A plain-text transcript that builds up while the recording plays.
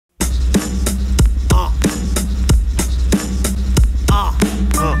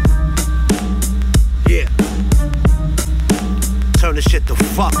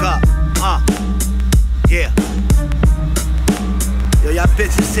fuck up. Yeah. Yo, y'all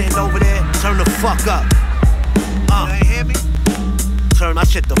bitches sitting over there, turn the fuck up. You ain't hear me? Turn my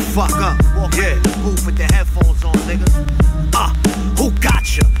shit the fuck up. Walk in the booth with the headphones on, nigga. Who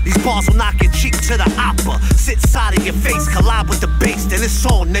gotcha? These bars will knock your cheek to the opera. Sit side of your face, collide with the bass, then it's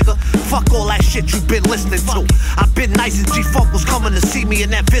on, nigga. Fuck all that shit you been listening to. I've been nice and G-Funk was coming to see me in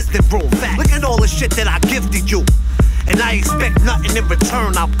that visiting room. Look at all the shit that I gifted you. And I expect nothing in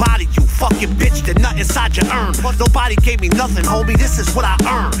return, I'll body you. Fucking bitch, there's nothing inside your urn. Nobody gave me nothing, homie, this is what I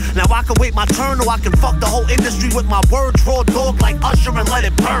earn. Now I can wait my turn, or I can fuck the whole industry with my words. Raw dog like Usher and let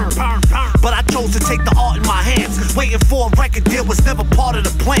it burn. But I chose to take the art in my hands, cause waiting for a record deal was never part of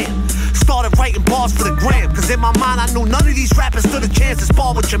the plan. Started writing bars for the gram, cause in my mind I knew none of these rappers stood a chance to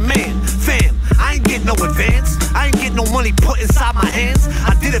spar with your man. Fam, I ain't getting no advance, I ain't getting no money put inside my hands.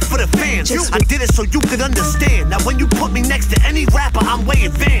 I did it for the fans, I did it so you could understand. Now when you put me next to any rapper, I'm way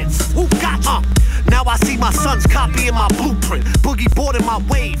advanced. Who got you? Now I see my sons copying my blueprint, boogie boarding my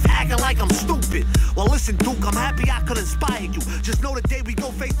wave, acting like I'm stupid. Well listen Duke, I'm happy I could inspire you. Just know the day we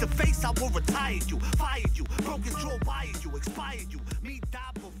go face to face, I will retire you, fire you, broken jaw, wire you, expire you. Me die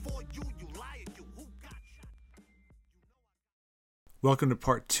before you, you liar you. Who got you? Welcome to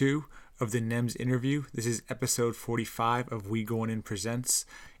part 2 of the NEMS interview. This is episode 45 of We Going In Presents.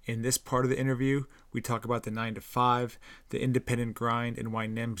 In this part of the interview, we talk about the 9 to 5, the independent grind, and why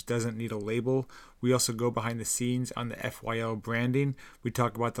NEMS doesn't need a label. We also go behind the scenes on the FYL branding. We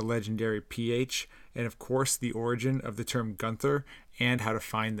talk about the legendary PH, and of course, the origin of the term Gunther and how to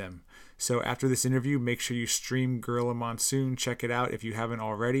find them. So after this interview, make sure you stream Gorilla Monsoon. Check it out if you haven't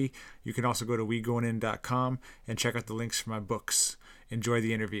already. You can also go to wegoingin.com and check out the links for my books. Enjoy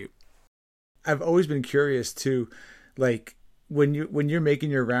the interview. I've always been curious too, like, when you're making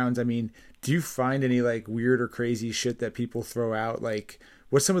your rounds, I mean, do you find any like weird or crazy shit that people throw out? Like,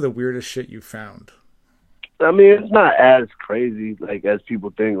 what's some of the weirdest shit you found? I mean, it's not as crazy like as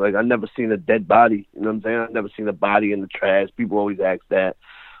people think. Like, I've never seen a dead body. You know what I'm saying? I've never seen a body in the trash. People always ask that.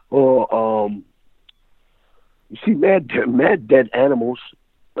 Or you see mad dead animals.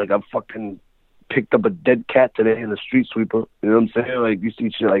 Like, I fucking picked up a dead cat today in the street sweeper. You know what I'm saying? Like, you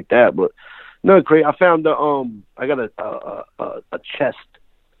see shit like that, but. No, great. I found I got a chest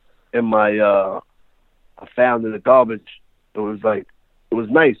in my I found in the garbage. It was nice.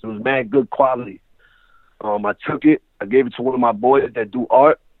 It was mad good quality. I took it. I gave it to one of my boys that do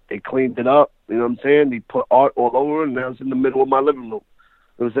art. They cleaned it up. You know what I'm saying? They put art all over it, and now it's in the middle of my living room.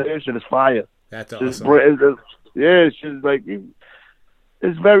 You know what I'm saying? Shit is fire. That's awesome. It's just like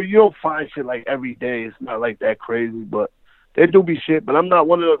it's very. You don't find shit like every day. It's not like that crazy, but. They do be shit, but I'm not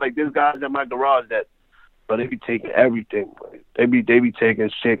one of those, like, there's guys at my garage that, but they be taking everything. Like, they be taking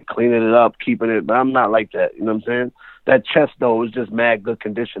shit, cleaning it up, keeping it, but I'm not like that, you know what I'm saying? That chest, though, was just mad good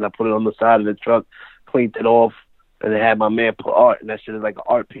condition. I put it on the side of the truck, cleaned it off, and they had my man put art, and that shit is like an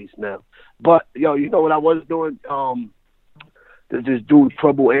art piece now. But, yo, you know what I was doing? There's this dude,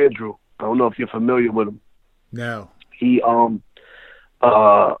 Trouble Andrew. I don't know if you're familiar with him. No. He,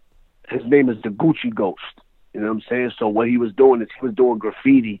 his name is the Gucci Ghost. You know what I'm saying? So what he was doing is he was doing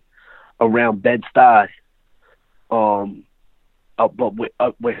graffiti around Bed-Stuy. But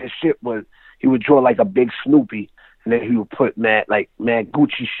with his shit was, he would draw like a big Snoopy, and then he would put mad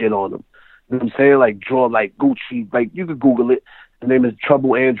Gucci shit on him. You know what I'm saying? Like, draw like Gucci, like, you could Google it. His name is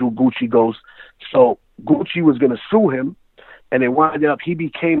Trouble Andrew Gucci Ghost. So Gucci was going to sue him, and it wound up, he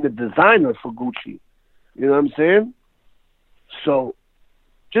became the designer for Gucci. You know what I'm saying? So,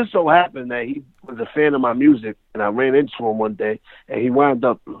 just so happened that he was a fan of my music, and I ran into him one day, and he wound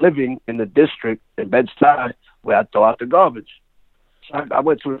up living in the district in Bed-Stuy where I throw out the garbage. So I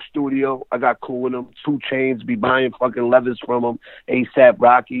went to the studio. I got cool with him. 2 Chainz, be buying fucking leathers from him. A$AP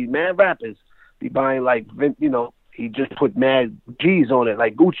Rocky, mad rappers. Be buying, like, you know, he just put mad G's on it,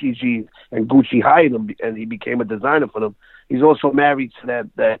 like Gucci G's, and Gucci hired him, and he became a designer for them. He's also married to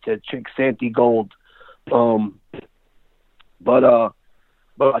that chick, Santi Gold.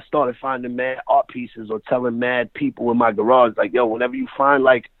 But I started finding mad art pieces or telling mad people in my garage, like, yo, whenever you find,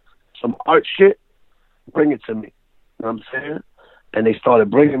 like, some art shit, bring it to me. You know what I'm saying? And they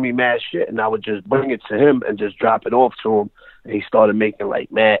started bringing me mad shit, and I would just bring it to him and just drop it off to him. And he started making,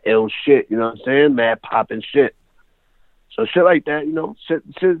 like, mad ill shit, you know what I'm saying? Mad popping shit. So shit like that, you know, shit,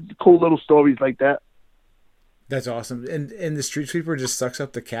 cool little stories like that. That's awesome. And the street sweeper just sucks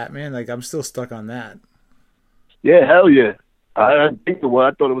up the cat, man? Like, I'm still stuck on that. Yeah, hell yeah. I didn't think it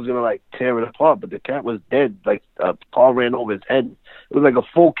was. I thought it was going to, like, tear it apart, but the cat was dead. Like, a car ran over his head. It was like a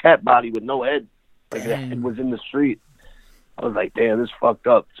full cat body with no head. Like, the head was in the street. I was like, damn, this fucked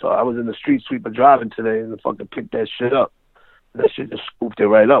up. So I was in the street sweeper driving today and fucking picked that shit up. That shit just scooped it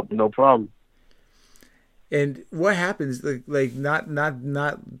right up, no problem. And what happens, like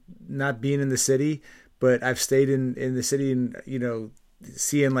not being in the city, but I've stayed in the city and, you know,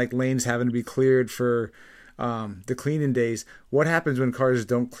 seeing like lanes having to be cleared for the cleaning days. What happens when cars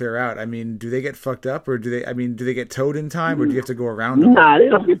don't clear out? I mean, do they get fucked up, or do they get towed in time, or do you have to go around them? Nah,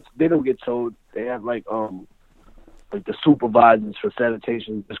 they don't get towed. They have like the supervisors for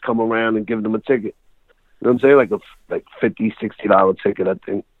sanitation just come around and give them a ticket. You know what I'm saying? Like $50, $60 ticket, I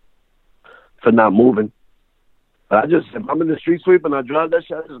think, for not moving. But if I'm in the street sweep and I drive that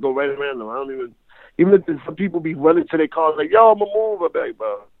shit, I just go right around them. I don't even if some people be running to their cars like, yo, I'm gonna move. I be like,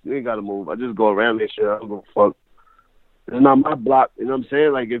 bro, you ain't gotta move. I just go around that shit. I don't give a fuck. It's not my block. You know what I'm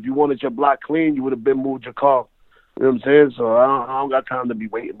saying? Like, if you wanted your block clean, you would have been moved your car. You know what I'm saying? So I don't got time to be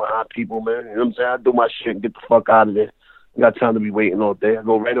waiting behind people, man. You know what I'm saying? I do my shit and get the fuck out of there. I got time to be waiting all day. I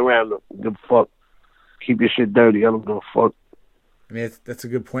go right around them. Give a fuck. Keep your shit dirty. I don't give a fuck. I mean, that's a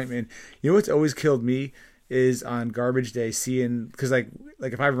good point, man. You know what's always killed me is on garbage day seeing, because like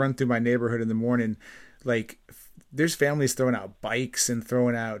if I run through my neighborhood in the morning, like there's families throwing out bikes and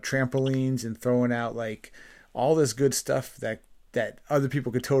throwing out trampolines and throwing out like all this good stuff that other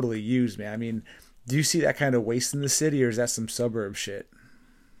people could totally use, man. I mean, do you see that kind of waste in the city, or is that some suburb shit?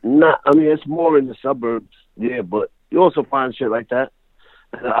 Nah, I mean, it's more in the suburbs, yeah, but you also find shit like that.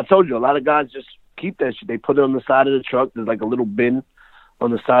 I told you, a lot of guys just keep that shit. They put it on the side of the truck. There's like a little bin on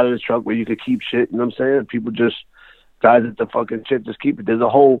the side of the truck where you could keep shit, you know what I'm saying? People just, guys at the fucking shit just keep it. There's a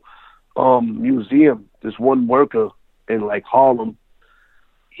whole museum. This one worker in like Harlem,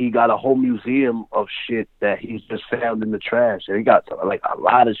 he got a whole museum of shit that he's just found in the trash. And he got like a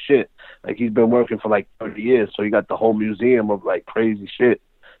lot of shit. Like, he's been working for like 30 years, so he got the whole museum of like crazy shit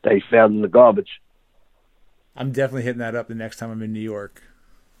that he found in the garbage. I'm definitely hitting that up the next time I'm in New York.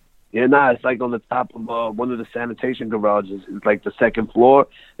 Yeah, it's like on the top of one of the sanitation garages. It's like the second floor.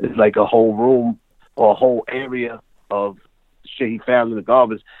 It's like a whole room or a whole area of shit he found in the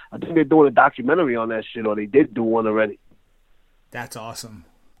garbage. I think they're doing a documentary on that shit, or they did do one already. That's awesome.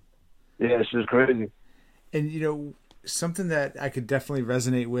 Yeah, it's just crazy. And, you know, something that I could definitely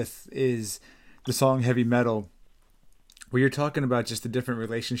resonate with is the song Heavy Metal, where you're talking about just the different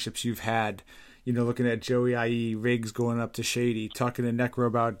relationships you've had. You know, looking at Joey IE, Riggs going up to Shady, talking to Necro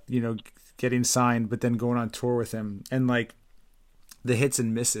about, you know, getting signed, but then going on tour with him, and like the hits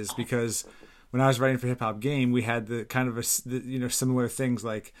and misses. Because when I was writing for Hip Hop Game, we had the kind of similar things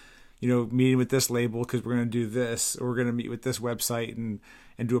like, you know, meeting with this label because we're going to do this, or we're going to meet with this website and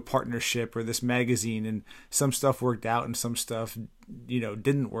do a partnership, or this magazine, and some stuff worked out and some stuff, you know,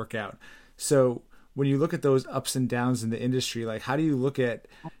 didn't work out. So when you look at those ups and downs in the industry, like, how do you look at,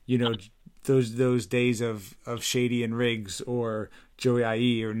 you know, those days of Shady and Riggs, or Joey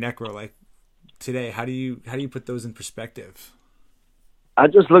IE or Necro, like today? How do you put those in perspective? I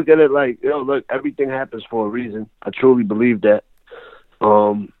just look at it like, you know, look, everything happens for a reason. I truly believe that.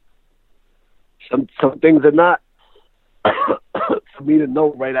 Some things are not for me to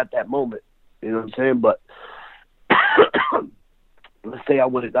know right at that moment. You know what I'm saying? But let's say I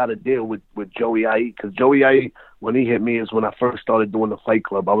would have got a deal with Joey IE, because Joey IE, when he hit me, is when I first started doing the Fight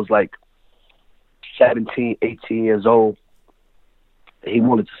Club. I was like 17, 18 years old. He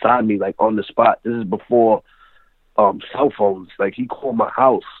wanted to sign me like on the spot. This is before cell phones. Like, he called my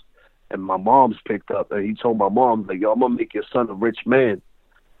house and my mom's picked up, and he told my mom, like, yo, I'm gonna make your son a rich man.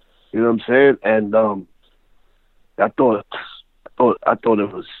 You know what I'm saying? And I thought it was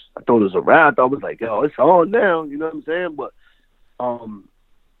around. I thought it was like, yo, it's on now. You know what I'm saying? But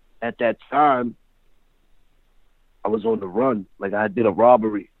at that time, I was on the run. Like, I did a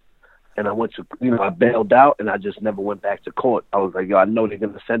robbery. And I went to, you know, I bailed out, and I just never went back to court. I was like, yo, I know they're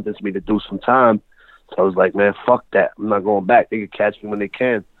going to sentence me to do some time. So I was like, man, fuck that. I'm not going back. They can catch me when they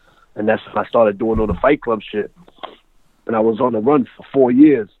can. And that's when I started doing all the Fight Club shit. And I was on the run for 4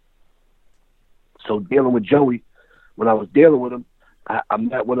 years. So dealing with Joey, when I was dealing with him, I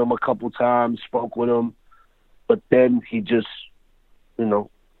met with him a couple times, spoke with him. But then he just, you know,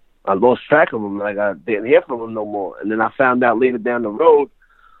 I lost track of him. Like, I didn't hear from him no more. And then I found out later down the road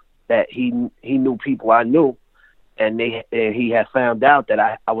that he knew people I knew, and he had found out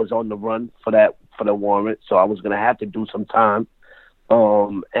that I was on the run for the warrant, so I was gonna have to do some time.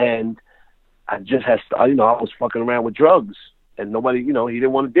 And I just had, you know, I was fucking around with drugs, and nobody, you know, he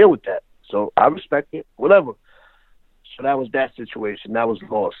didn't want to deal with that. So I respect it, whatever. So that was that situation. That was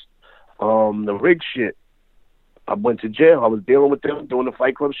lost. The Riggs shit, I went to jail. I was dealing with them, doing the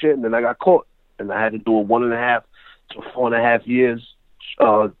Fight Club shit, and then I got caught, and I had to do a 1.5 to 4.5 years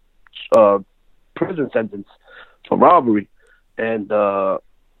prison sentence for robbery, and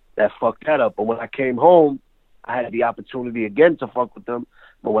that fucked that up. But when I came home, I had the opportunity again to fuck with them.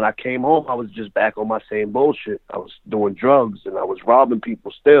 But when I came home, I was just back on my same bullshit. I was doing drugs and I was robbing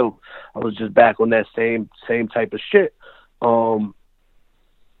people still. I was just back on that same type of shit. And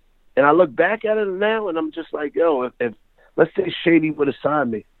I look back at it now and I'm just like, yo, if let's say Shady would have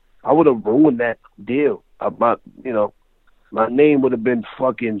signed me, I would have ruined that deal. My name would have been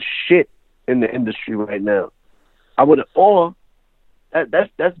fucking shit in the industry right now. I would have, or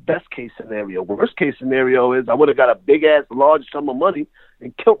that's best case scenario. Worst case scenario is I would have got a big ass large sum of money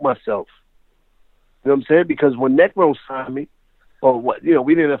and killed myself. You know what I'm saying? Because when Necro signed me, or what,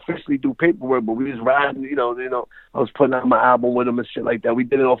 we didn't officially do paperwork, but we was riding. I was putting out my album with him and shit like that. We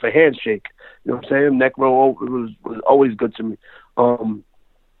did it off a handshake. You know what I'm saying? Necro was always good to me.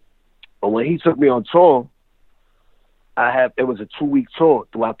 But when he took me on tour, it was a 2-week tour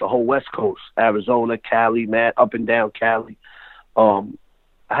throughout the whole West Coast, Arizona, Cali, up and down Cali. I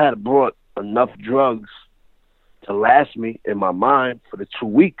had brought enough drugs to last me in my mind for the 2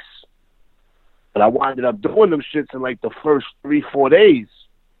 weeks. But I winded up doing them shits in like the first 3-4 days.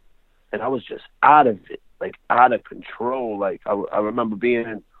 And I was just out of it, like out of control. Like I remember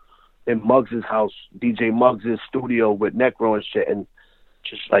being in Muggs' house, DJ Muggs' studio with Necro and shit, and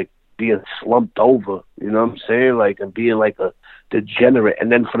just like being slumped over, you know what I'm saying? Like, and being like a degenerate.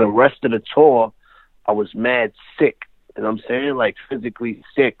 And then for the rest of the tour, I was mad sick. You know what I'm saying? Like physically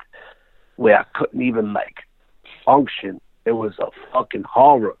sick, where I couldn't even like function. It was a fucking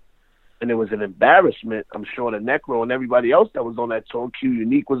horror. And it was an embarrassment, I'm sure, to Necro and everybody else that was on that tour. Q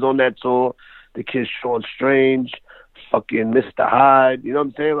Unique was on that tour. The kid Sean Strange, fucking Mr. Hyde. You know what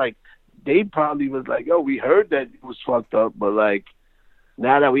I'm saying? Like, they probably was like, yo, we heard that it was fucked up, but like,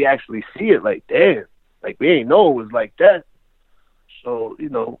 now that we actually see it, like, damn, like, we ain't know it was like that. So,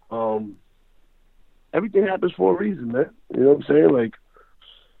 everything happens for a reason, man. You know what I'm saying? Like,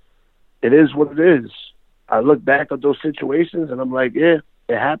 it is what it is. I look back at those situations and I'm like, yeah,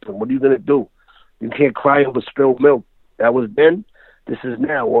 it happened. What are you going to do? You can't cry over spilled milk. That was then. This is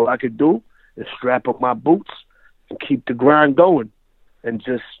now. All I could do is strap up my boots and keep the grind going. And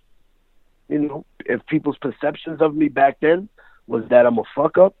just, if people's perceptions of me back then was that I'm a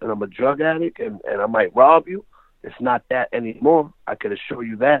fuck up and I'm a drug addict and I might rob you, it's not that anymore. I could assure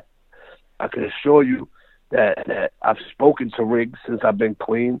you that. I could assure you that I've spoken to Riggs since I've been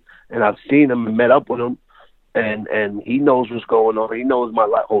clean, and I've seen him and met up with him. And he knows what's going on. He knows my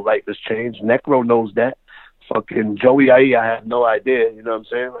whole life has changed. Necro knows that. Fucking Joey I have no idea. You know what I'm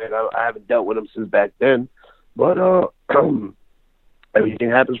saying? Like, I haven't dealt with him since back then. But everything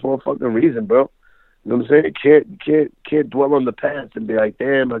happens for a fucking reason, bro. You know what I'm saying? You can't dwell on the past and be like,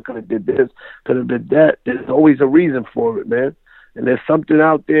 damn, I could have did this, could have did that. There's always a reason for it, man. And there's something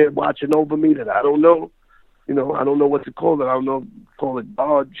out there watching over me that I don't know. I don't know what to call it. I don't know, call it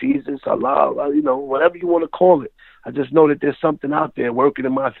God, Jesus, Allah, whatever you want to call it. I just know that there's something out there working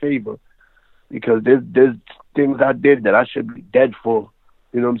in my favor, because there's things I did that I should be dead for.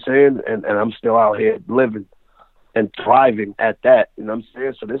 You know what I'm saying? And I'm still out here living and thriving at that. You know what I'm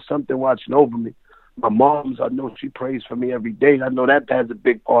saying? So there's something watching over me. My mom's, I know she prays for me every day. I know that has a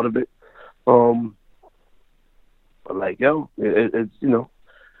big part of it. But like, yo, it's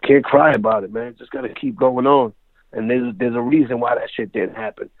can't cry about it, man. Just gotta keep going on. And there's a reason why that shit didn't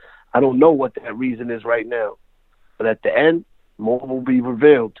happen. I don't know what that reason is right now, but at the end, more will be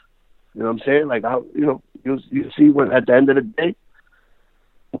revealed. You know what I'm saying? Like, you see when at the end of the day,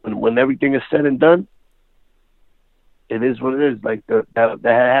 when everything is said and done, it is what it is. Like that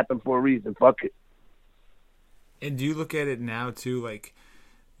happened for a reason. Fuck it. And do you look at it now too, like,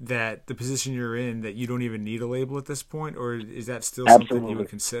 that the position you're in, that you don't even need a label at this point, or is that still something you would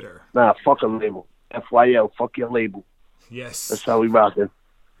consider? Nah, fuck a label. FYL, fuck your label. Yes. That's how we rocking.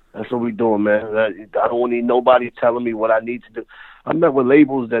 That's what we doing, man. I don't need nobody telling me what I need to do. I met with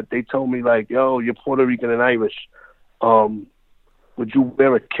labels that they told me, like, yo, you're Puerto Rican and Irish. Would you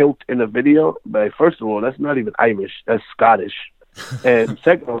wear a kilt in a video? But first of all, that's not even Irish. That's Scottish. And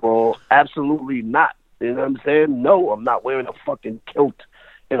second of all, absolutely not. You know what I'm saying? No, I'm not wearing a fucking kilt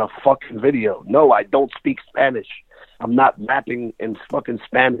in a fucking video. No, I don't speak Spanish. I'm not rapping in fucking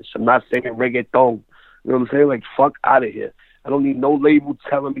Spanish. I'm not singing reggaeton. You know what I'm saying? Like, fuck out of here. I don't need no label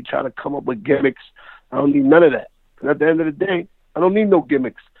telling me, trying to come up with gimmicks. I don't need none of that. And at the end of the day, I don't need no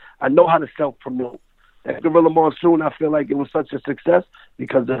gimmicks. I know how to self-promote. That Gorilla Monsoon, I feel like it was such a success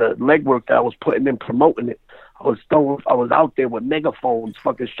because of the legwork that I was putting in promoting it. I was out there with megaphones,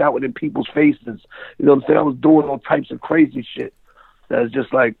 fucking shouting in people's faces. You know what I'm saying? I was doing all types of crazy shit. That's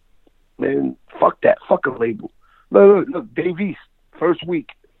just like, man, fuck that. Fuck a label. Look, Dave East, first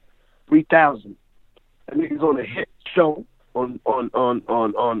week, 3,000. That nigga's on a hit show on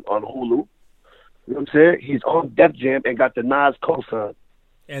Hulu. You know what I'm saying? He's on Def Jam and got the Nas cosign.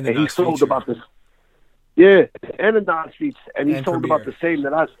 And he sold about this. Yeah, and the Nas feature. And he sold about the same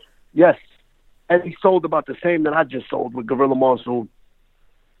that yes. And he sold about the same that I just sold with Gorilla Monsoon.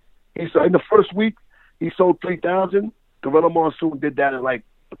 He sold, in the first week, he sold 3,000. Gorilla Monsoon did that in like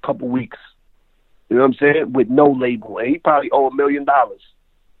a couple weeks. You know what I'm saying? With no label. And he probably owed $1 million.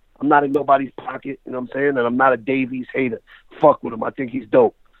 I'm not in nobody's pocket, you know what I'm saying? And I'm not a Davies hater. Fuck with him. I think he's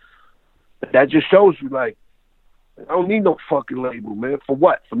dope. But that just shows you, like, I don't need no fucking label, man. For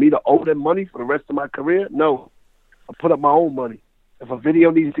what? For me to owe them money for the rest of my career? No. I put up my own money. If a video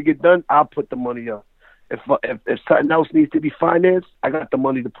needs to get done, I'll put the money up. If something else needs to be financed, I got the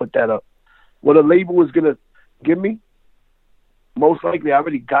money to put that up. What a label is going to give me, most likely I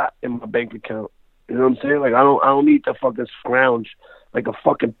already got in my bank account. You know what I'm saying? Like, I don't need to fucking scrounge like a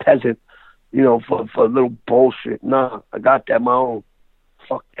fucking peasant, you know, for a little bullshit. Nah, I got that my own.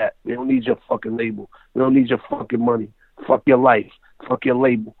 Fuck that. We don't need your fucking label. We don't need your fucking money. Fuck your life. Fuck your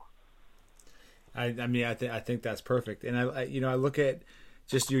label. I mean, I think that's perfect. And I look at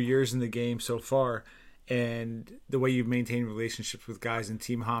just your years in the game so far, and the way you've maintained relationships with guys in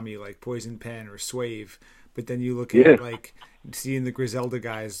Team Hami like Poison Pen or Swave. But then you look at like seeing the Griselda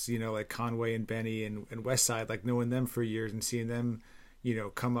guys, you know, like Conway and Benny and Westside, like knowing them for years and seeing them, you know,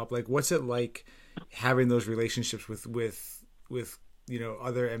 come up. Like, what's it like having those relationships with you know,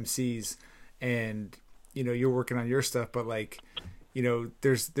 other MCs, and you know, you're working on your stuff, but like, you know,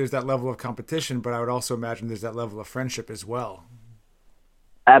 there's that level of competition, but I would also imagine there's that level of friendship as well.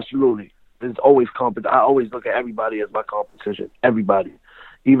 Absolutely. There's always competition. I always look at everybody as my competition. Everybody.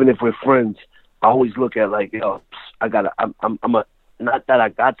 Even if we're friends, I always look at like, yo, not that I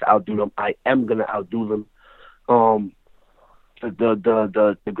got to outdo them. I am going to outdo them.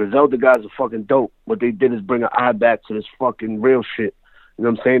 The Griselda guys are fucking dope. What they did is bring an eye back to this fucking real shit. You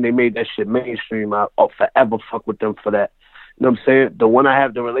know what I'm saying? They made that shit mainstream. I'll forever fuck with them for that. You know what I'm saying? The one I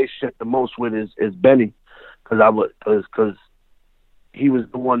have the relationship the most with is Benny, because he was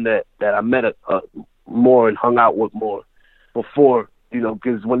the one that I met more and hung out with more before, you know,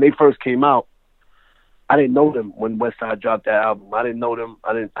 because when they first came out, I didn't know them when Westside dropped that album. I didn't know them.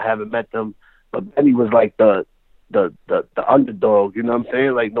 I haven't met them. But Benny was like the underdog, you know what I'm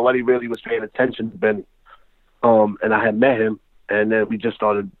saying? Like, nobody really was paying attention to Benny. And I had met him, and then we just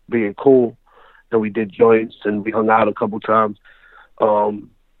started being cool, and we did joints, and we hung out a couple times. But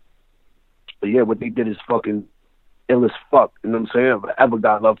yeah, what they did is fucking ill as fuck, you know what I'm saying? I ever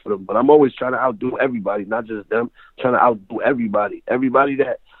got love for them. But I'm always trying to outdo everybody, not just them. I'm trying to outdo everybody. Everybody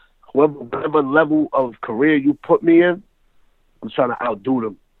that, whatever level of career you put me in, I'm trying to outdo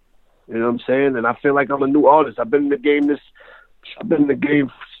them. You know what I'm saying? And I feel like I'm a new artist. I've been in the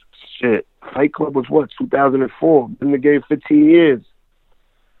game, shit. Fight Club was what, 2004? Been in the game 15 years.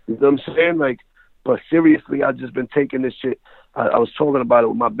 You know what I'm saying? Like, but seriously, I've just been taking this shit. I was talking about it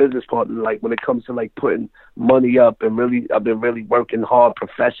with my business partner, like when it comes to like putting money up, and really, I've been really working hard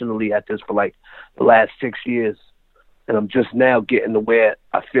professionally at this for like the last 6 years. And I'm just now getting to where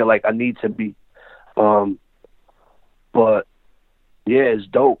I feel like I need to be. But yeah, it's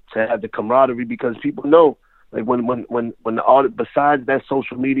dope to have the camaraderie, because people know, like when the artist, besides that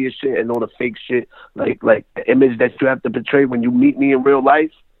social media shit and all the fake shit, like the image that you have to portray when you meet me in real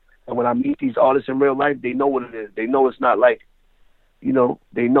life, and when I meet these artists in real life, they know what it is. They know it's not like, you know,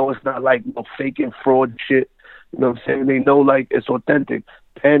 they know it's not like no fake and fraud shit. You know what I'm saying? They know like it's authentic.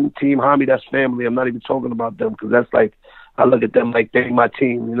 Penn, Team Hami, that's family. I'm not even talking about them, because that's like, I look at them like they my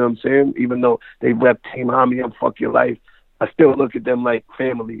team. You know what I'm saying? Even though they rep Team Hami and Fuck Your Life, I still look at them like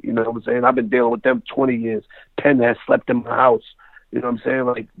family. You know what I'm saying? I've been dealing with them 20 years. Penn has slept in my house. You know what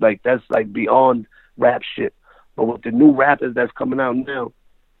I'm saying? Like that's like beyond rap shit. But with the new rappers that's coming out now,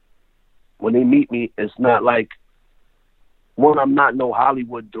 when they meet me, it's not like, one, I'm not no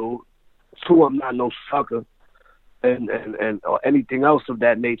Hollywood dude. Two, I'm not no sucker, and or anything else of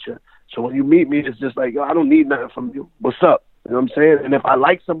that nature. So when you meet me, it's just like, yo, I don't need nothing from you. What's up? You know what I'm saying? And if I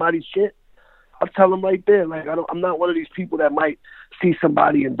like somebody's shit, I'll tell them right there. Like, I'm not one of these people that might see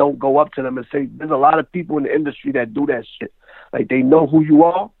somebody and don't go up to them and say, there's a lot of people in the industry that do that shit. Like, they know who you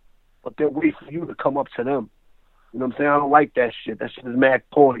are, but they'll wait for you to come up to them. You know what I'm saying? I don't like that shit. That shit is mad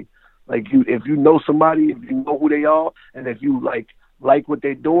corny. Like, if you know somebody, if you know who they are, and if you like what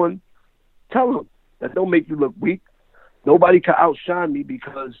they're doing, tell them. That don't make you look weak. Nobody can outshine me,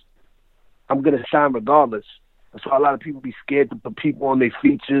 because I'm going to shine regardless. That's why a lot of people be scared to put people on their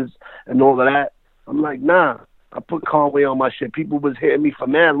features and all of that. I'm like, nah. I put Conway on my shit. People was hitting me for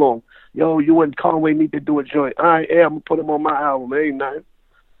mad long. Yo, you and Conway need to do a joint. All right, yeah, I'm going to put him on my album. It ain't nothing.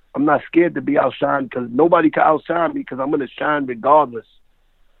 I'm not scared to be outshined, because nobody can outshine me, because I'm going to shine regardless.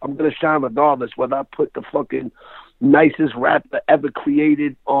 I'm gonna shine regardless. Whether I put the fucking nicest rapper ever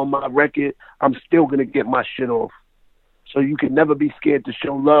created on my record, I'm still gonna get my shit off. So you can never be scared to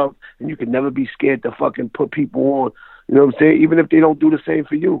show love, and you can never be scared to fucking put people on. You know what I'm saying? Even if they don't do the same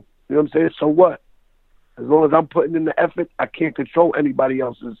for you. You know what I'm saying? So what? As long as I'm putting in the effort, I can't control anybody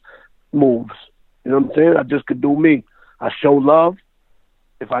else's moves. You know what I'm saying? I just could do me. I show love.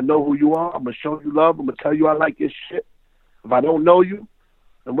 If I know who you are, I'm going to show you love. I'm going to tell you I like your shit. If I don't know you,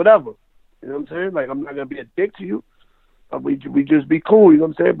 then whatever. You know what I'm saying? Like, I'm not going to be a dick to you. We just be cool, you know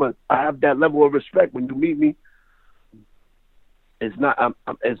what I'm saying? But I have that level of respect when you meet me. It's not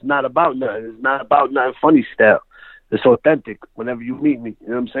about nothing. It's not about nothing funny style. It's authentic whenever you meet me. You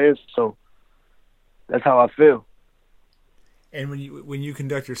know what I'm saying? So that's how I feel. And when you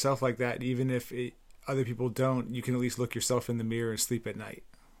conduct yourself like that, even if other people don't, you can at least look yourself in the mirror and sleep at night.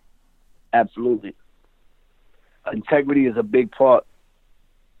 Absolutely. Integrity is a big part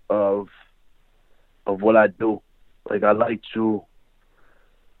of what I do. Like, I like to,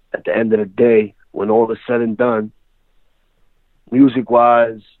 at the end of the day, when all is said and done,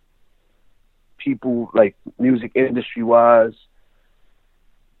 music-wise, people, like, music industry-wise,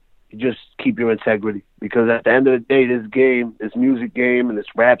 you just keep your integrity. Because at the end of the day, this game, this music game and this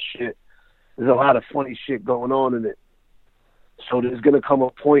rap shit, there's a lot of funny shit going on in it. So there's going to come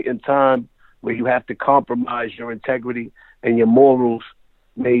a point in time where you have to compromise your integrity and your morals,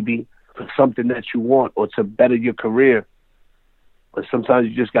 maybe, for something that you want or to better your career. But sometimes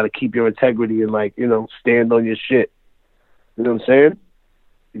you just got to keep your integrity and, like, you know, stand on your shit. You know what I'm saying?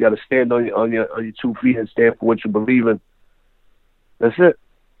 You got to stand on your 2 feet and stand for what you believe in. That's it.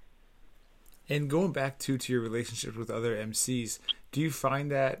 And going back to your relationships with other MCs, do you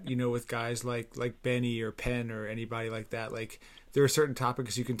find that, you know, with guys like Benny or Penn or anybody like that, like, there are certain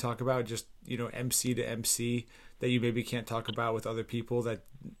topics you can talk about just, you know, MC to MC that you maybe can't talk about with other people that,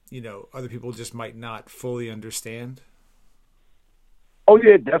 you know, other people just might not fully understand? Oh,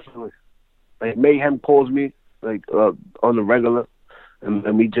 yeah, definitely. Like, Mayhem calls me, like, on the regular,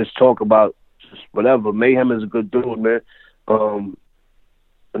 and we just talk about just whatever. Mayhem is a good dude, man.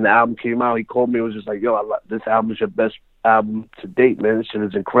 When the album came out, he called me and was just like, yo, this album is your best album to date, man. This shit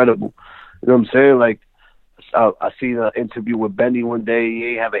is incredible. You know what I'm saying? Like, I seen an interview with Benny one day. He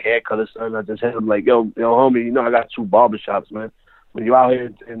ain't have a haircut or something. I just hit him like, yo, homie, you know I got 2 barbershops, man. When you out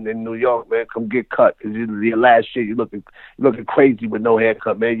here in New York, man, come get cut. Because your last shit, you're looking crazy with no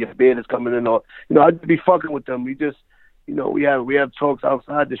haircut, man. Your beard is coming in all. You know, I'd be fucking with them. We just, you know, we have talks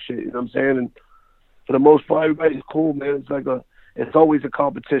outside the shit, you know what I'm saying? And for the most part, everybody's cool, man. It's always a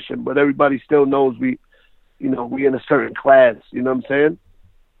competition, but everybody still knows we in a certain class, you know what I'm saying?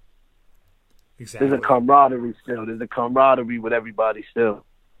 Exactly. There's a camaraderie still. There's a camaraderie with everybody still.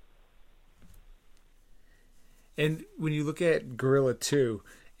 And when you look at Gorilla 2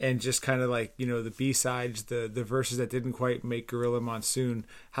 and just kind of like, you know, the B-sides, the verses that didn't quite make Gorilla Monsoon,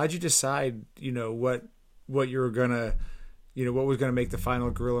 how'd you decide, you know, what you were gonna, you know, what was gonna make the final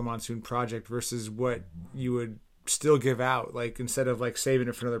Gorilla Monsoon project versus what you would still give out, like, instead of like saving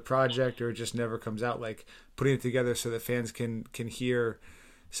it for another project or it just never comes out, like putting it together so that fans can hear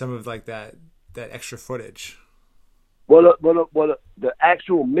some of like that extra footage? Well, the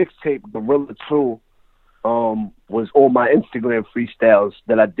actual mixtape Gorilla 2 was all my Instagram freestyles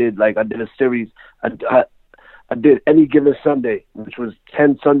that I did. Like, I did a series. I did Any Given Sunday, which was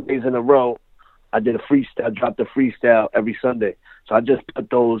 10 Sundays in a row. I did a freestyle. I dropped a freestyle every Sunday. So I just put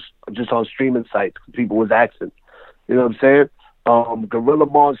those just on streaming sites because people was asking. You know what I'm saying? Gorilla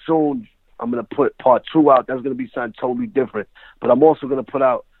Monsoon, I'm going to put part 2 out. That's going to be something totally different. But I'm also going to put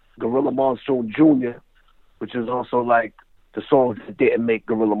out Gorilla Monsoon Jr., which is also like the songs that didn't make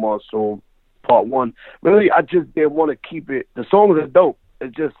Gorilla Monsoon part 1. Really, I just didn't want to keep it. The songs are dope.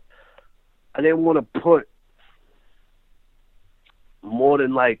 It's just, I didn't want to put more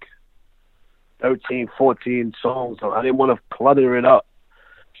than like 13, 14 songs. I didn't want to clutter it up.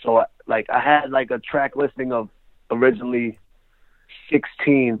 So, I had like a track listing of originally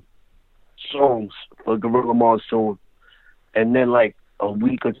 16 songs for Gorilla Monsoon. And then like a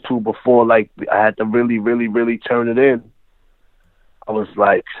week or 2 before, like, I had to really, really, really turn it in. I was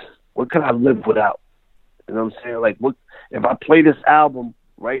like, what can I live without? You know what I'm saying? Like, what if I play this album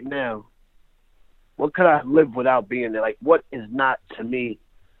right now, what could I live without being there? Like, what is not, to me,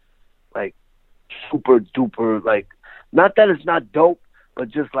 like, super duper, like, not that it's not dope, but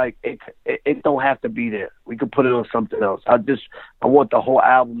just like it don't have to be there. We could put it on something else. I want the whole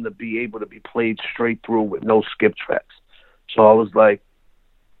album to be able to be played straight through with no skip tracks. So I was like,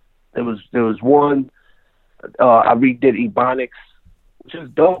 there was one, I redid Ebonics, which is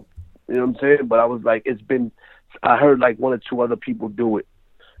dope. You know what I'm saying? But I was like, I heard like 1 or 2 other people do it.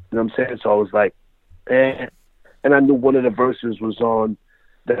 You know what I'm saying? So I was like, eh. And I knew one of the verses was on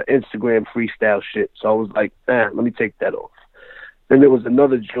the Instagram freestyle shit. So I was like, let me take that off. Then there was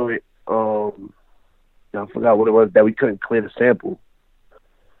another joint, I forgot what it was, that we couldn't clear the sample.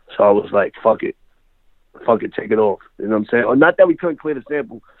 So I was like, fuck it, take it off. You know what I'm saying? Or not that we couldn't clear the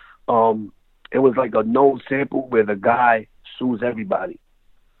sample. It was like a known sample where the guy sues everybody.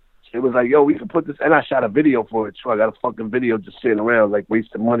 So it was like, yo, we can put this, and I shot a video for it too. I got a fucking video just sitting around, like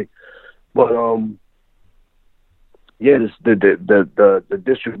wasting money. But yeah, the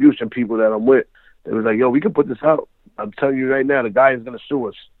distribution people that I'm with, they was like, yo, we can put this out. I'm telling you right now, the guy is gonna sue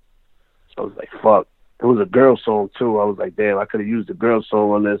us. So I was like, fuck. It was a girl song too. I was like, damn, I could have used a girl song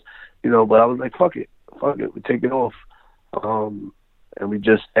on this, you know. But I was like, fuck it, we take it off. And we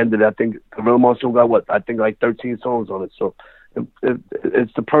just ended. I think the Real Monster got what? I think like 13 songs on it. So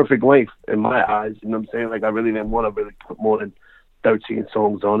it's the perfect length in my eyes. You know what I'm saying? Like I really didn't want to really put more than 13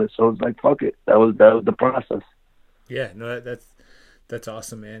 songs on it. So it's like, fuck it. That was the process. Yeah, no, that's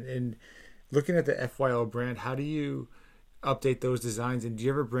awesome, man. And looking at the FYL brand, how do you update those designs? And do you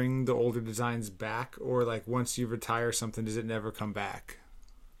ever bring the older designs back, or like once you retire something, does it never come back?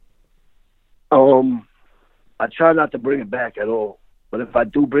 I try not to bring it back at all. But if I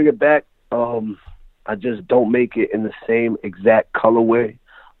do bring it back, I just don't make it in the same exact colorway,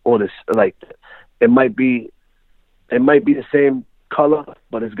 or this, like it might be the same color,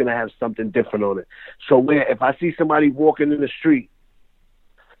 but it's gonna have something different on it. So where if I see somebody walking in the street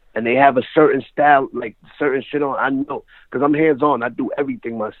and they have a certain style, like certain shit on, I know, because I'm hands on. I do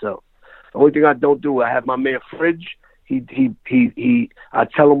everything myself. The only thing I don't do, I have my man Fridge. I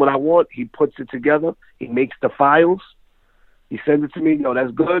tell him what I want. He puts it together. He makes the files. He sends it to me. Yo,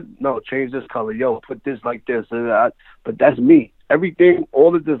 that's good. No, change this color. Yo, put this like this. But that's me. Everything,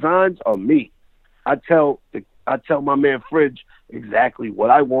 all the designs are me. I tell my man Fridge exactly what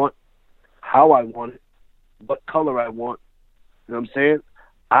I want, how I want it, what color I want. You know what I'm saying?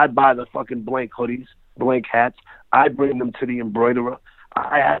 I buy the fucking blank hoodies, blank hats. I bring them to the embroiderer.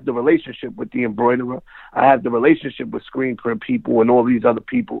 I have the relationship with the embroiderer. I have the relationship with screen print people and all these other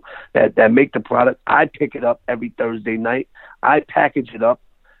people that make the product. I pick it up every Thursday night. I package it up.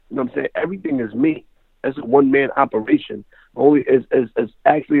 You know what I'm saying? Everything is me. It's a one-man operation.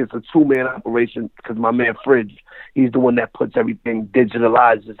 Actually it's a two-man operation because my man Fridge, he's the one that puts everything,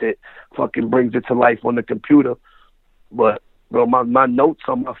 digitalizes it, fucking brings it to life on the computer. But, bro, my notes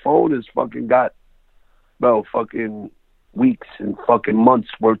on my phone is fucking got, bro, fucking weeks and fucking months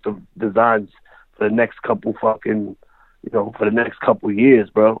worth of designs for the next couple fucking, for the next couple years,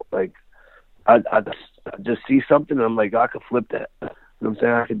 bro. Like, I just see something and I'm like, I could flip that. You know what I'm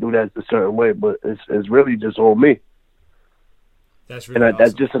saying? I could do that a certain way, but it's really just all me. That's really awesome.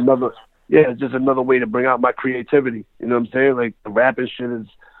 That's just another, it's just another way to bring out my creativity. You know what I'm saying? Like, the rapping shit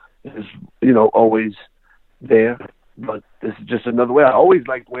is always there, but this is just another way. I always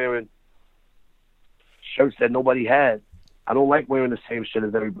liked wearing shirts that nobody had. I don't like wearing the same shit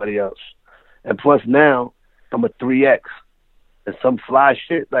as everybody else. And plus now, I'm a 3X. And some fly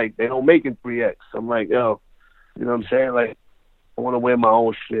shit, like, they don't make it 3X. I'm like, yo, you know what I'm saying? Like, I want to wear my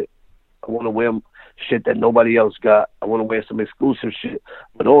own shit. I want to wear shit that nobody else got. I want to wear some exclusive shit.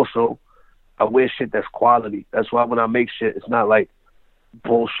 But also, I wear shit that's quality. That's why when I make shit, it's not like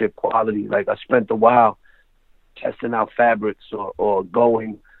bullshit quality. Like, I spent a while testing out fabrics or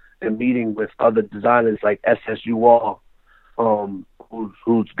going and meeting with other designers like SSUR,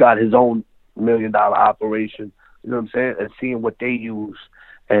 who's got his own $1 million operation, you know what I'm saying, and seeing what they use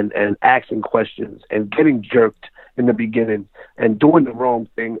and asking questions and getting jerked in the beginning and doing the wrong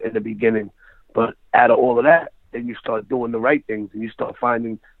thing in the beginning. But out of all of that, then you start doing the right things and you start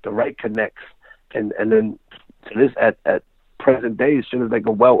finding the right connects. And then to this, at present day, it's just like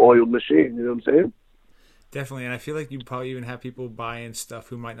a well-oiled machine, you know what I'm saying? Definitely, and I feel like you probably even have people buying stuff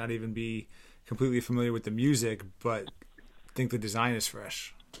who might not even be completely familiar with the music, but think the design is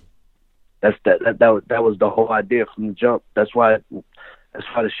fresh. That was the whole idea from the jump. That's why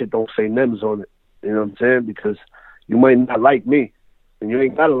the shit don't say NEMS on it. You know what I'm saying? Because you might not like me, and you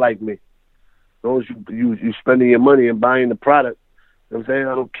ain't gotta like me. As long as you spending your money and buying the product, you know what I'm saying?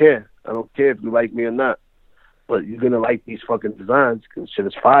 I don't care. I don't care if you like me or not. But you're gonna like these fucking designs because shit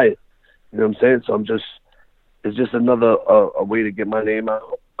is fire. You know what I'm saying? So it's just another a way to get my name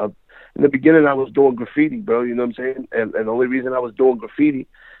out. In the beginning, I was doing graffiti, bro. You know what I'm saying? And the only reason I was doing graffiti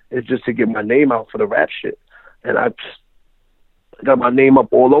is just to get my name out for the rap shit. And I got my name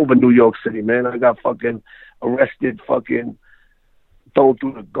up all over New York City, man. I got fucking arrested, fucking thrown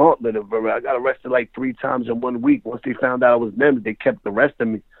through the gauntlet of I got arrested like 3 times in 1 week. Once they found out I was them, they kept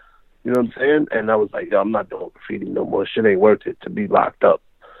arresting me. You know what I'm saying? And I was like, yo, I'm not doing graffiti no more. Shit ain't worth it to be locked up.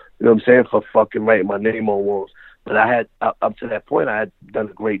 You know what I'm saying? For fucking writing my name on walls. But I had, up to that point, I had done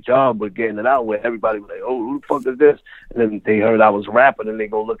a great job with getting it out where everybody was like, oh, who the fuck is this? And then they heard I was rapping and they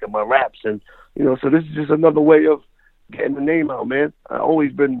go look at my raps. And, you know, so this is just another way of getting the name out, man. I've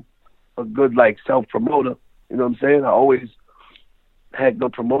always been a good, like, self-promoter. You know what I'm saying? I always had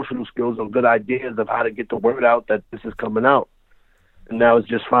good promotional skills and good ideas of how to get the word out that this is coming out. And now it's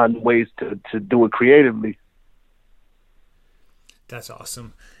just finding ways to do it creatively. That's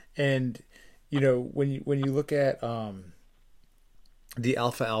awesome. And, you know, when you look at the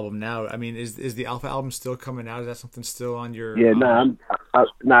Alpha album now, I mean, is the Alpha album still coming out? Is that something still on your... Yeah,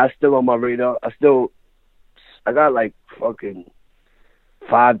 it's still on my radar. I got like fucking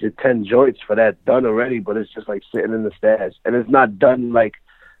 5 to 10 joints for that done already, but it's just like sitting in the stash. And it's not done like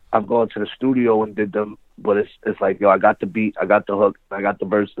I've gone to the studio and did them, but it's like, yo, I got the beat, I got the hook, I got the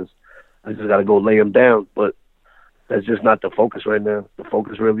verses. I just got to go lay them down. But that's just not the focus right now. The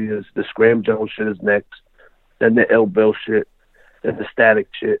focus really is the Scram Jones shit is next, then the L Bill shit, then the Static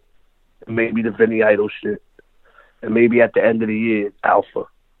shit, and maybe the Vinny Idol shit, and maybe at the end of the year, Alpha.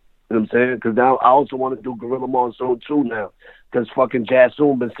 You know what I'm saying? Because now I also want to do Gorilla Monsoon too now, because fucking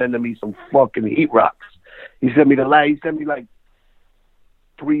Jassoon been sending me some fucking heat rocks. He sent me like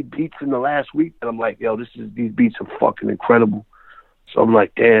 3 beats in the last week, and I'm like, yo, these beats are fucking incredible. So I'm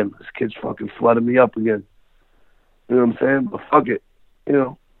like, damn, this kid's fucking flooding me up again. You know what I'm saying? But fuck it. You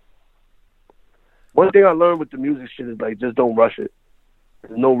know. One thing I learned with the music shit is like, just don't rush it.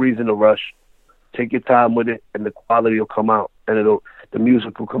 There's no reason to rush. Take your time with it, and the quality will come out, and the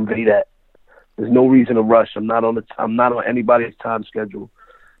music will convey that. There's no reason to rush. I'm not on anybody's time schedule.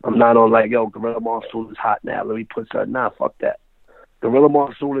 I'm not on like, yo, Gorilla Monsoon is hot now. Let me put something. Nah, fuck that. Gorilla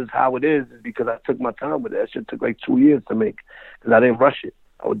Monsoon is how it is because I took my time with it. That shit took like 2 years to make because I didn't rush it.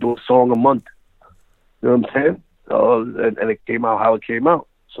 I would do a song a month. You know what I'm saying? So, and it came out how it came out.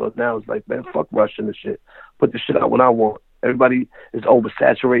 So now it's like, man, fuck rushing the shit. Put the shit out when I want. Everybody is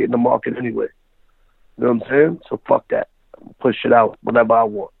oversaturating the market anyway. You know what I'm saying? So fuck that. Put shit out whenever I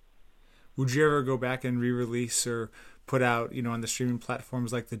want. Would you ever go back and re-release or put out, you know, on the streaming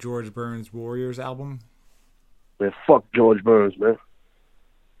platforms like the George Burns Warriors album? Man, fuck George Burns, man.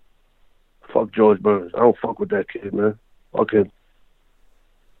 Fuck George Burns. I don't fuck with that kid, man. Fuck him.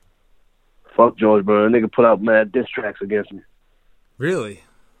 Fuck George Burns. Nigga put out mad diss tracks against me. Really?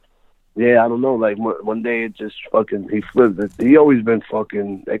 Yeah, I don't know. Like, one day it just fucking, he flipped it. He always been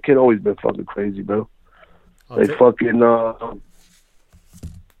fucking, that kid always been fucking crazy, bro. Like, fucking,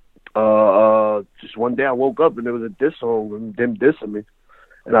 just one day I woke up and there was a diss song and them dissing me.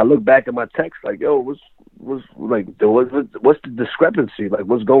 And I look back at my text like, yo, what's the discrepancy? Like,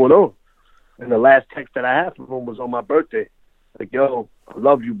 what's going on? And the last text that I had from him was on my birthday. Like, yo, I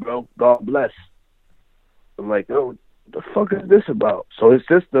love you, bro. God bless. I'm like, yo, what the fuck is this about? So his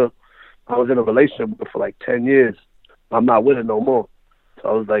sister, I was in a relationship with her for like 10 years. I'm not with her no more. So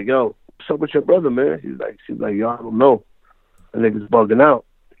I was like, yo, what's up with your brother, man? She's like, yo, I don't know. The nigga's bugging out.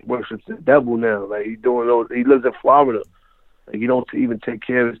 He worships the devil now. Like, he lives in Florida. Like, he don't even take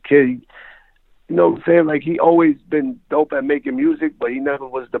care of his kid. You know what I'm saying? Like, he always been dope at making music, but he never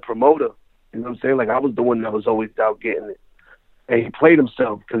was the promoter. You know what I'm saying? Like, I was the one that was always out getting it. And he played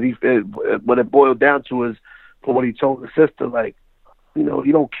himself because what it boiled down to is, for what he told his sister, like, you know,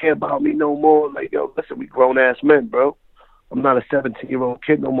 you don't care about me no more. Like, yo, listen, we grown-ass men, bro. I'm not a 17-year-old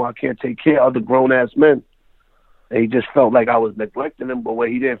kid no more. I can't take care of other grown-ass men. And he just felt like I was neglecting him, but what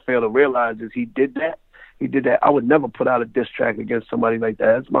he didn't fail to realize is he did that. I would never put out a diss track against somebody like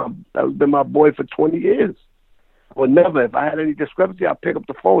that. That's been my boy for 20 years. I would never. If I had any discrepancy, I'd pick up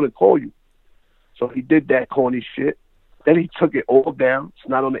the phone and call you. So he did that corny shit. Then he took it all down. It's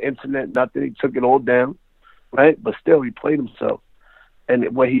not on the internet, nothing. He took it all down, right? But still, he played himself.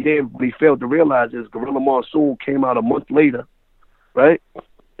 And what he failed to realize is Gorilla Monsoon came out a month later, right?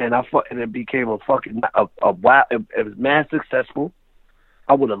 And it became a wow. It was mad successful.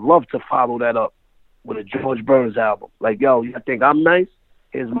 I would have loved to follow that up with a George Burns album. Like, yo, you think I'm nice?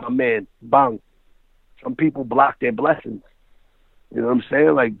 Here's my man, Bang. Some people block their blessings. You know what I'm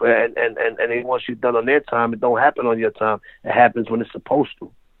saying? Like, and they want shit done on their time. It don't happen on your time. It happens when it's supposed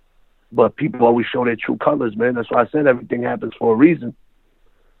to. But people always show their true colors, man. That's why I said everything happens for a reason.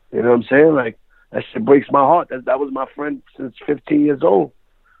 You know what I'm saying? Like, that shit breaks my heart. That was my friend since 15 years old,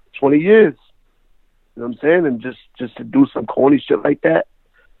 20 years. You know what I'm saying? And just to do some corny shit like that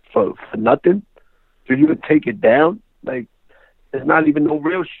for nothing, for you to take it down, like, it's not even no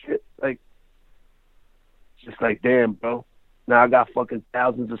real shit. Like, it's just like, damn, bro. Now I got fucking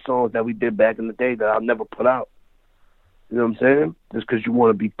thousands of songs that we did back in the day that I'll never put out. You know what I'm saying? Just because you want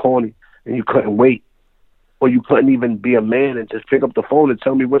to be corny and you couldn't wait. or you couldn't even be a man and just pick up the phone and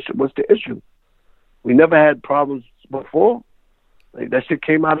tell me what's the issue. We never had problems before. Like, that shit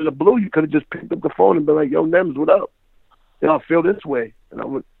came out of the blue. You could have just picked up the phone and been like, yo, Nems, what up? I feel this way.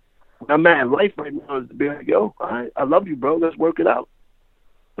 And when I'm mad in life right now is to be like, yo, all right, I love you, bro. Let's work it out.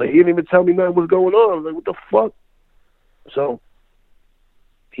 Like, he didn't even tell me nothing was going on. I was like, what the fuck? So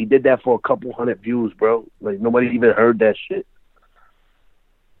he did that for a couple hundred views, bro. Like, nobody even heard that shit.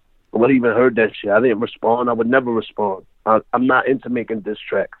 Nobody even heard that shit. I didn't respond. I would never respond. I'm not into making diss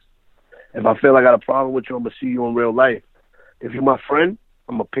tracks. If I feel I got a problem with you, I'm going to see you in real life. If you're my friend,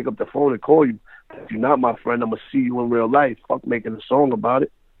 I'm going to pick up the phone and call you. If you're not my friend, I'm going to see you in real life. Fuck making a song about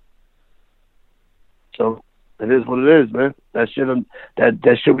it. So it is what it is, man. That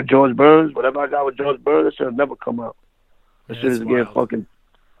shit with George Burns, whatever I got with George Burns, that shit will never come out. That shit is getting fucking,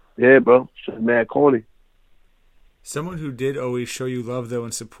 yeah, bro. Shit is mad corny. Someone who did always show you love, though,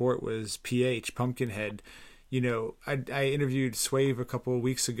 and support was PH, Pumpkinhead. You know, I interviewed Swave a couple of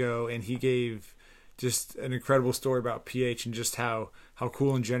weeks ago, and he gave just an incredible story about PH and just how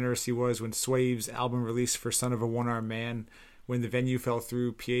cool and generous he was when Swave's album released for Son of a One-Armed Man. When the venue fell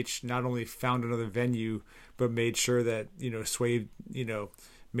through, PH not only found another venue, but made sure that, you know, Swave, you know,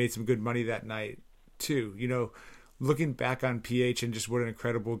 made some good money that night, too. You know, looking back on PH and just what an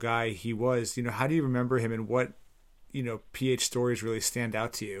incredible guy he was, you know, how do you remember him and what, you know, PH stories really stand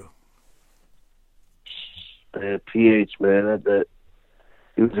out to you? Man, PH, man,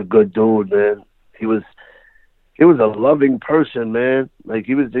 he was a good dude, man. He was a loving person, man. Like,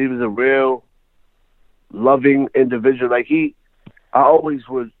 he was a real loving individual. Like, I always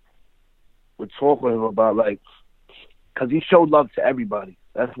would talk with him about, like, because he showed love to everybody.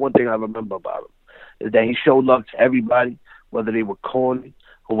 That's one thing I remember about him, is that he showed love to everybody, whether they were corny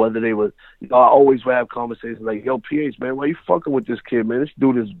or whether they were, you know, I always would have conversations like, yo, PH, man, why you fucking with this kid, man? This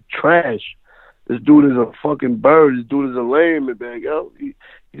dude is trash. This dude is a fucking bird. This dude is a lame. And, man, yo, he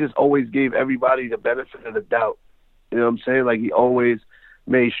just always gave everybody the benefit of the doubt. You know what I'm saying? Like, he always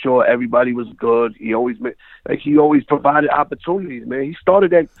made sure everybody was good. He always provided opportunities, man. He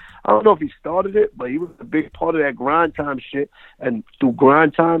started that. I don't know if he started it, but he was a big part of that grind time shit. And through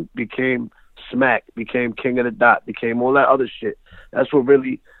grind time became Smack, became King of the Dot, became all that other shit. That's what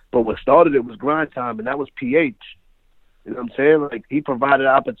really. But what started it was grind time, and that was PH. You know what I'm saying? Like, he provided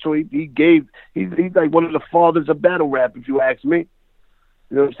opportunity. He's like one of the fathers of battle rap, if you ask me.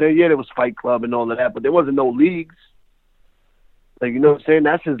 You know what I'm saying? Yeah, there was Fight Club and all of that, but there wasn't no leagues. Like, you know what I'm saying?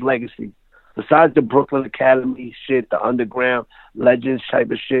 That's his legacy. Besides the Brooklyn Academy shit, the underground legends type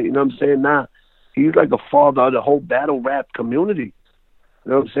of shit, you know what I'm saying? Nah, he's like a father of the whole battle rap community.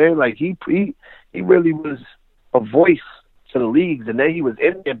 You know what I'm saying? Like, he really was a voice to the leagues, and then he was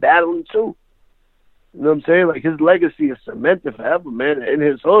in there battling too. You know what I'm saying? Like, his legacy is cemented forever, man. In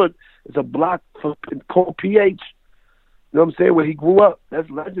his hood, it's a block called PH. You know what I'm saying? Where he grew up. That's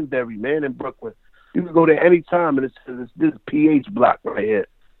legendary, man, in Brooklyn. You can go there any time, and it's this PH block right here.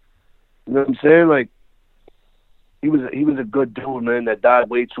 You know what I'm saying? Like, he was a good dude, man, that died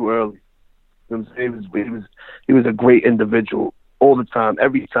way too early. You know what I'm saying? He was a great individual all the time.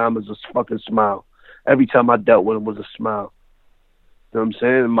 Every time was a fucking smile. Every time I dealt with him was a smile. You know what I'm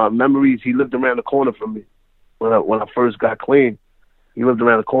saying? In my memories, he lived around the corner from me when I first got clean. He lived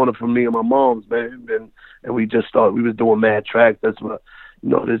around the corner from me and my mom's, man. And we just started. We was doing mad tracks. That's what, you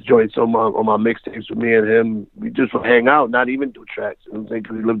know, this joints on my mixtapes with me and him. We just would hang out, not even do tracks. You know what I'm saying?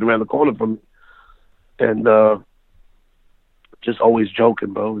 Because he lived around the corner from me. And just always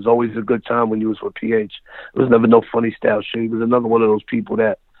joking, bro. It was always a good time when you was with PH. It was never no funny style shit. He was another one of those people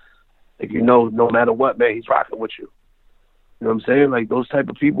that, like, you know, no matter what, man, he's rocking with you. You know what I'm saying? Like, those type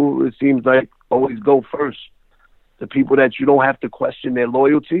of people, it seems like, always go first. The people that you don't have to question their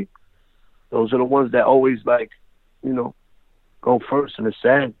loyalty, those are the ones that always, like, you know, go first. And it's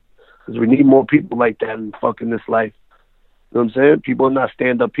sad, because we need more people like that in fucking this life. You know what I'm saying? People are not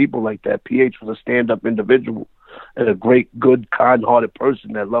stand-up people like that. PH was a stand-up individual and a great, good, kind-hearted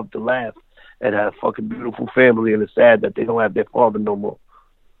person that loved to laugh and had a fucking beautiful family, and it's sad that they don't have their father no more.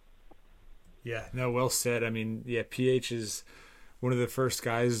 Yeah, no, well said. I mean, yeah, PH is one of the first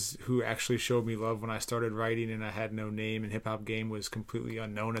guys who actually showed me love when I started writing and I had no name, and hip hop game was completely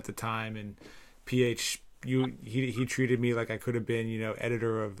unknown at the time. And PH, he treated me like I could have been, you know,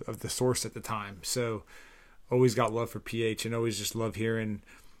 editor of The Source at the time. So always got love for PH, and always just love hearing,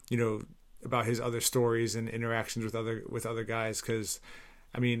 you know, about his other stories and interactions with other guys. Because,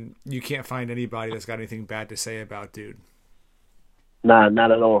 I mean, you can't find anybody that's got anything bad to say about dude. Nah,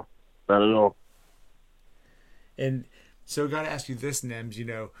 not at all. Not at all. And so I got to ask you this, Nems, you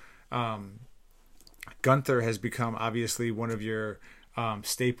know, Gunther has become obviously one of your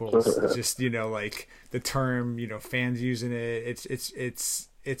staples. Just, you know, like the term, you know, fans using it. It's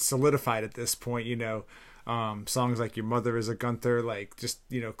solidified at this point, you know. Songs like Your Mother Is a Gunther, like just,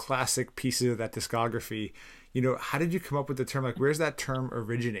 you know, classic pieces of that discography. You know, how did you come up with the term? Like, where's that term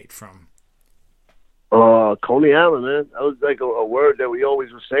originate from? Coney Island, man. That was like a word that we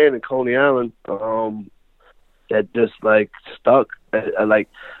always were saying in Coney Island. That just like stuck. Like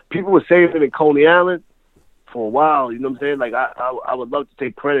people were saying it in Coney Island for a while. You know what I'm saying? Like I would love to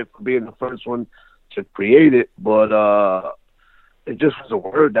take credit for being the first one to create it, but it just was a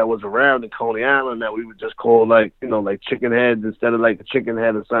word that was around in Coney Island that we would just call, like, you know, like chicken heads instead of like a chicken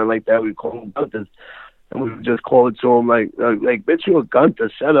head or something like that. We'd call them gunters. And we would just call it to them like, bitch, you a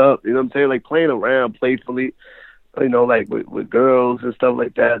gunter, shut up. You know what I'm saying? Like playing around playfully, you know, like with girls and stuff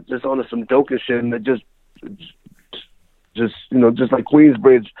like that, just on some joking shit. And it just, you know, just like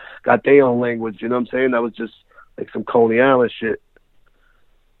Queensbridge got their own language, you know what I'm saying? That was just like some Coney Island shit.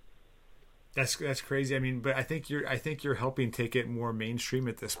 That's crazy. I mean, but I think you're helping take it more mainstream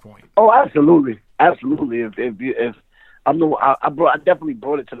at this point. Oh, absolutely. If I definitely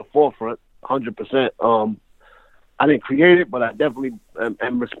brought it to the forefront, 100%. I didn't create it, but I definitely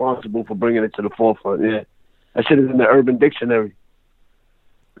am responsible for bringing it to the forefront. Yeah, that shit is in the Urban Dictionary.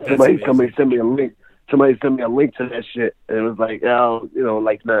 Somebody sent me a link. Somebody sent me a link to that shit, and it was like, you know,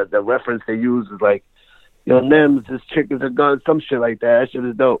 like the reference they use is like, yo, Nems, this chick is a gun, some shit like that. That shit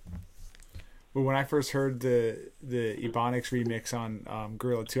is dope. Well, when I first heard the Ebonics remix on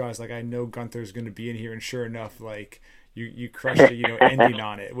Gorilla 2, I was like, I know Gunther's going to be in here, and sure enough, like you crushed it, you know, ending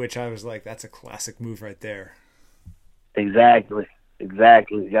on it, which I was like, that's a classic move right there. Exactly. You got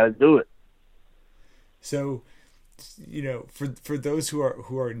to do it. So, you know, for those who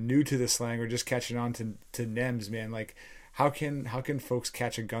are new to the slang or just catching on to Nems, man, like how can folks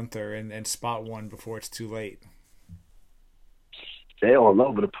catch a Gunther and spot one before it's too late? They're all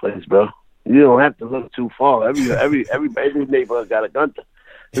over the place, bro. You don't have to look too far. Every neighborhood got a Gunther.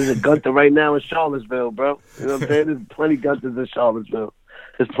 There's a Gunther right now in Charlottesville, bro. You know what I'm saying? There's plenty of Gunthers in Charlottesville.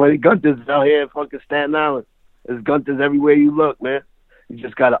 There's plenty of Gunthers out here in fucking Staten Island. There's Gunthers everywhere you look, man. You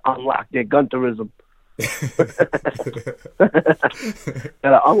just gotta unlock their Guntherism.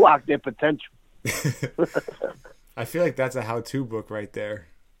 Gotta unlock their potential. I feel like that's a how-to book right there.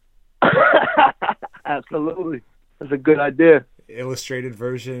 Absolutely. That's a good idea. Illustrated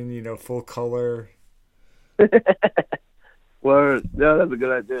version, you know, full color. Word. Yeah, that's a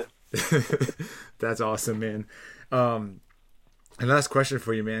good idea. That's awesome, man. And last question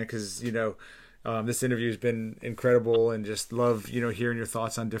for you, man, because, you know, this interview has been incredible and just love, you know, hearing your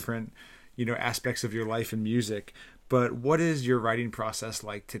thoughts on different, you know, aspects of your life and music. But what is your writing process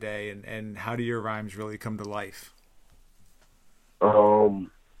like today, and how do your rhymes really come to life? A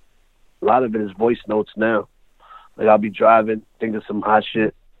lot of it is voice notes now. Like I'll be driving, think of some hot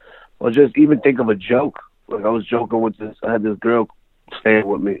shit, or just even think of a joke. Like I was joking with this. I had this girl staying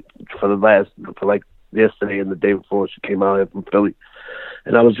with me for like yesterday and the day before. She came out here from Philly,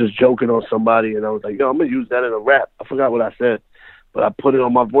 and I was just joking on somebody, and I was like, yo, I'm gonna use that in a rap. I forgot what I said, but I put it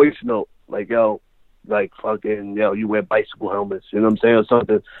on my voice note. Like, yo, like fucking, yo, you wear bicycle helmets. You know what I'm saying? Or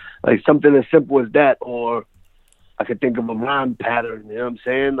something like something as simple as that, or I could think of a rhyme pattern, you know what I'm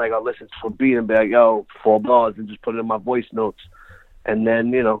saying? Like I'll listen to a beat and be like, yo, 4 bars, and just put it in my voice notes. And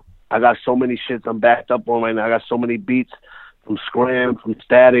then, you know, I got so many shits I'm backed up on right now. I got so many beats from Scram, from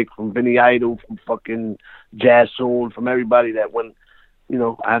Static, from Vinny Idol, from fucking Jazz Soon, from everybody that when, you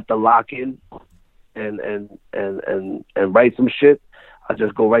know, I have to lock in and write some shit, I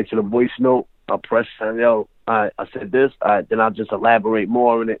just go right to the voice note. I'll press and yo, I said this, then I'll just elaborate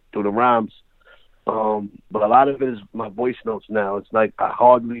more in it through the rhymes. But a lot of it is my voice notes now. It's like I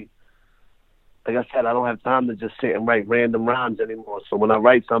hardly, like I said, I don't have time to just sit and write random rhymes anymore. So when I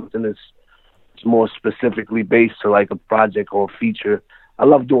write something, it's more specifically based to like a project or a feature. I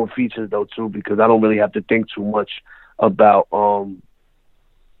love doing features though too, because I don't really have to think too much about the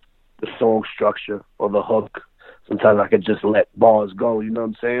song structure or the hook. Sometimes I can just let bars go. You know what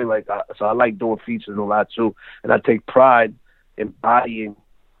I'm saying? Like, so I like doing features a lot too, and I take pride in embodying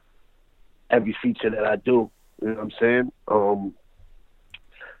every feature that I do. You know what I'm saying?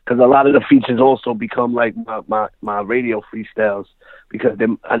 Because a lot of the features also become like my radio freestyles, because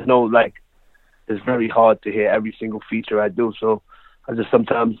I know like it's very hard to hear every single feature I do. So I just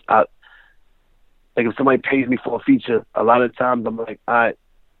sometimes like if somebody pays me for a feature, a lot of times I'm like, all right,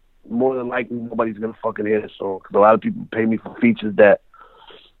 more than likely nobody's gonna fucking hear this song, because a lot of people pay me for features that,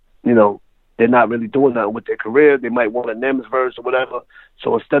 you know, they're not really doing nothing with their career. They might want a Nems verse or whatever.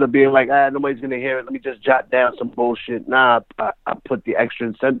 So instead of being like, nobody's going to hear it, let me just jot down some bullshit. Nah, I put the extra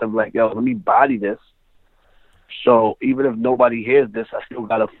incentive like, yo, let me body this So even if nobody hears this, I still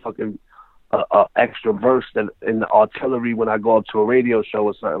got a fucking extra verse that in the artillery when I go up to a radio show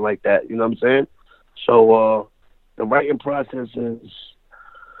or something like that. You know what I'm saying? So the writing process is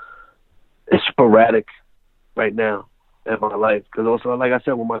sporadic right now in my life. Because also, like I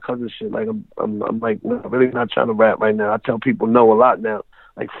said, with my cousin shit, like I'm like really not trying to rap right now. I tell people no a lot now.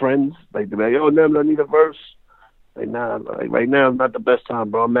 Like friends, like they're like, yo, Nems, I need a verse. Like nah, like right now is not the best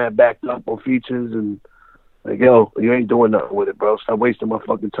time, bro. I'm mad backed up on features and like, yo, you ain't doing nothing with it, bro. Stop wasting my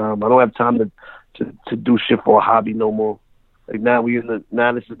fucking time. I don't have time to do shit for a hobby no more. Like now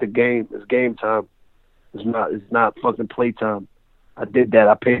this is the game. It's game time. It's not fucking playtime. I did that.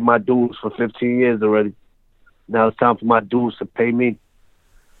 I paid my dues for 15 years already. Now it's time for my dues to pay me.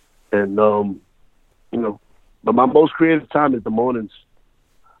 And you know, but my most creative time is the mornings.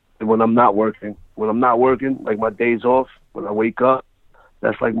 And when I'm not working. When I'm not working, like my days off, when I wake up,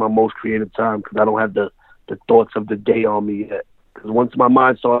 that's like my most creative time because I don't have the thoughts of the day on me yet. Because once my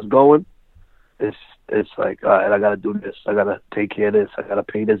mind starts going, it's like, all right, I gotta do this. I gotta take care of this. I gotta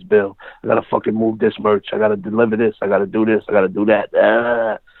pay this bill. I gotta fucking move this merch. I gotta deliver this. I gotta do this. I gotta do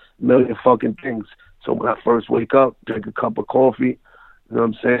that. Million fucking things. So when I first wake up, drink a cup of coffee, you know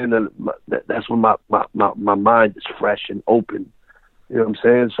what I'm saying? That's when my mind is fresh and open. You know what I'm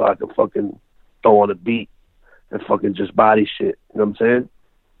saying? So I can fucking throw on a beat and fucking just body shit. You know what I'm saying?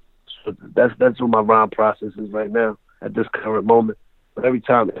 So that's what my rhyme process is right now at this current moment. But every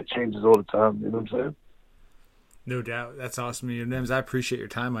time it changes all the time. You know what I'm saying? No doubt. That's awesome. Nems, I appreciate your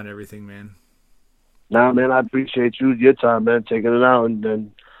time on everything, man. Nah, man, I appreciate your time, man, taking it out. And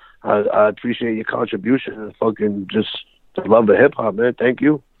then I appreciate your contribution and fucking just the love of hip-hop, man. Thank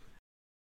you.